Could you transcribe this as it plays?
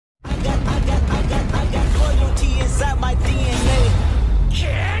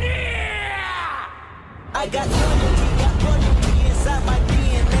I got loyalty, got royalty inside my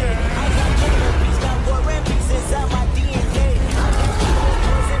DNA. I got war and peace, got war and peace inside my DNA. I got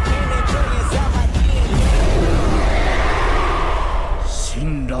poison, pain, and joy inside my DNA.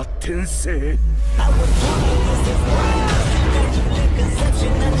 Shinra Tensei. I was born like this, is why I see that you live conception.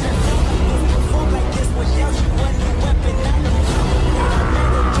 Not your thought like this, perform like this without you. One new weapon, I know how to play. I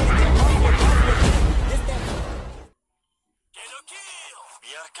never changed it, always this that.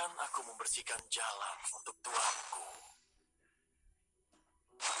 Biarkan aku membersihkan jalan untuk tuanku.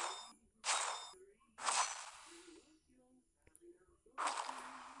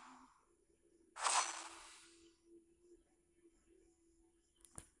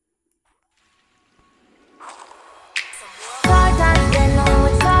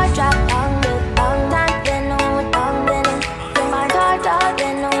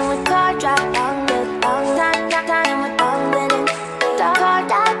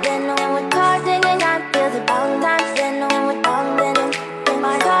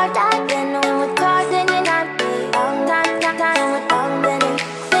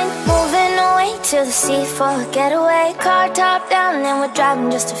 To the sea for a getaway, car top down and we're driving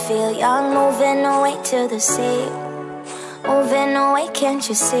just to feel young. Moving away to the sea, moving away, can't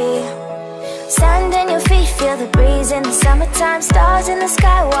you see? Sand in your feet, feel the breeze in the summertime. Stars in the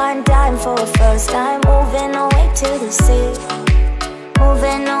sky, one dime for a first time. Moving away to the sea,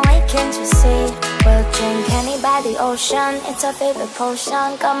 moving away, can't you see? We'll drink honey by the ocean, it's our favorite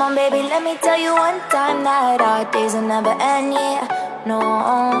potion. Come on baby, let me tell you one time that our days will never end, yeah. No,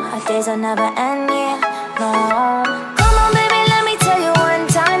 our days will never end, yeah. No. Come on baby, let me tell you one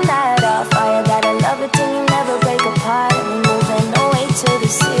time that our fire got a love it till you never break apart. And we're moving away to the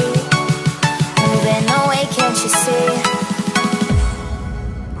sea, moving away, can't you see?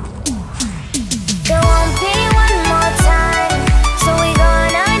 There won't be one more time, so we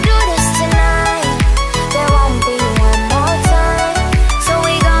gonna do this tonight. There won't be one more time, so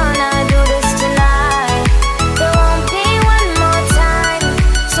we gonna do this tonight. There won't be one more time,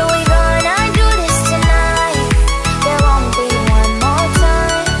 so we gonna do this tonight. There won't be one more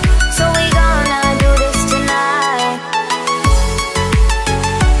time, so we gonna do this tonight.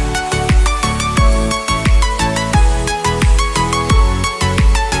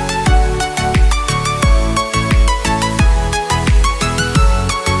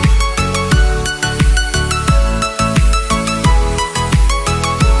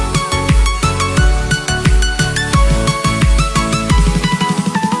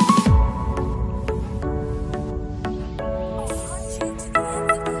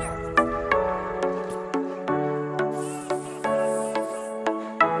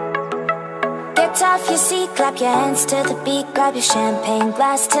 Get off your seat, clap your hands to the beat. Grab your champagne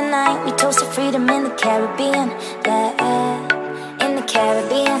glass tonight. We toast to freedom in the Caribbean, yeah. In the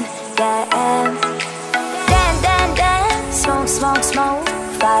Caribbean, yeah. Dan, dan, dan, smoke, smoke, smoke.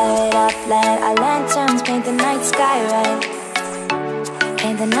 Fire it up, let our lanterns paint the night sky red.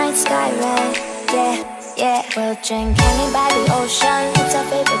 Paint the night sky red, yeah, yeah. We'll drink honey by the ocean, it's our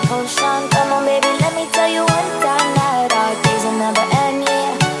favorite potion. Come on baby, let me tell you one time that our days will never end, yeah.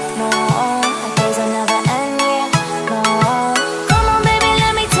 No, our days will never end, yeah. No. Come on baby,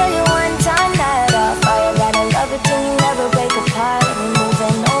 let me tell you one time that our fire got a love it till you never break apart. And we're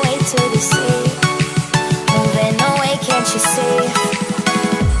moving away to the sea, moving away, can't you see?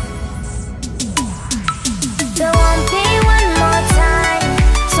 There won't be one more time,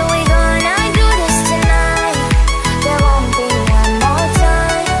 so we gonna do this tonight. There won't be one more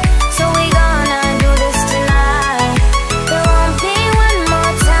time, so we gonna do this tonight. There won't be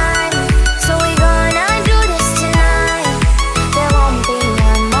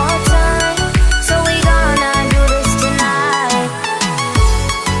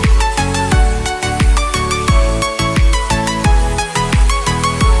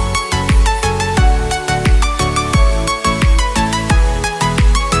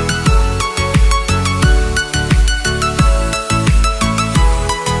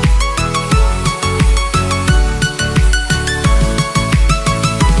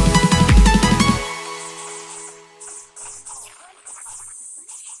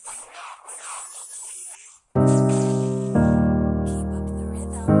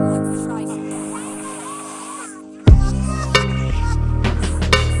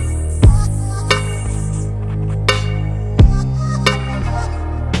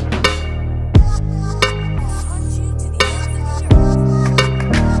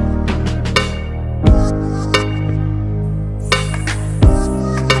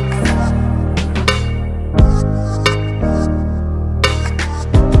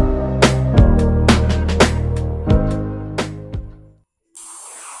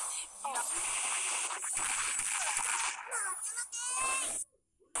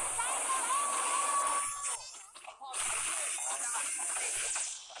Start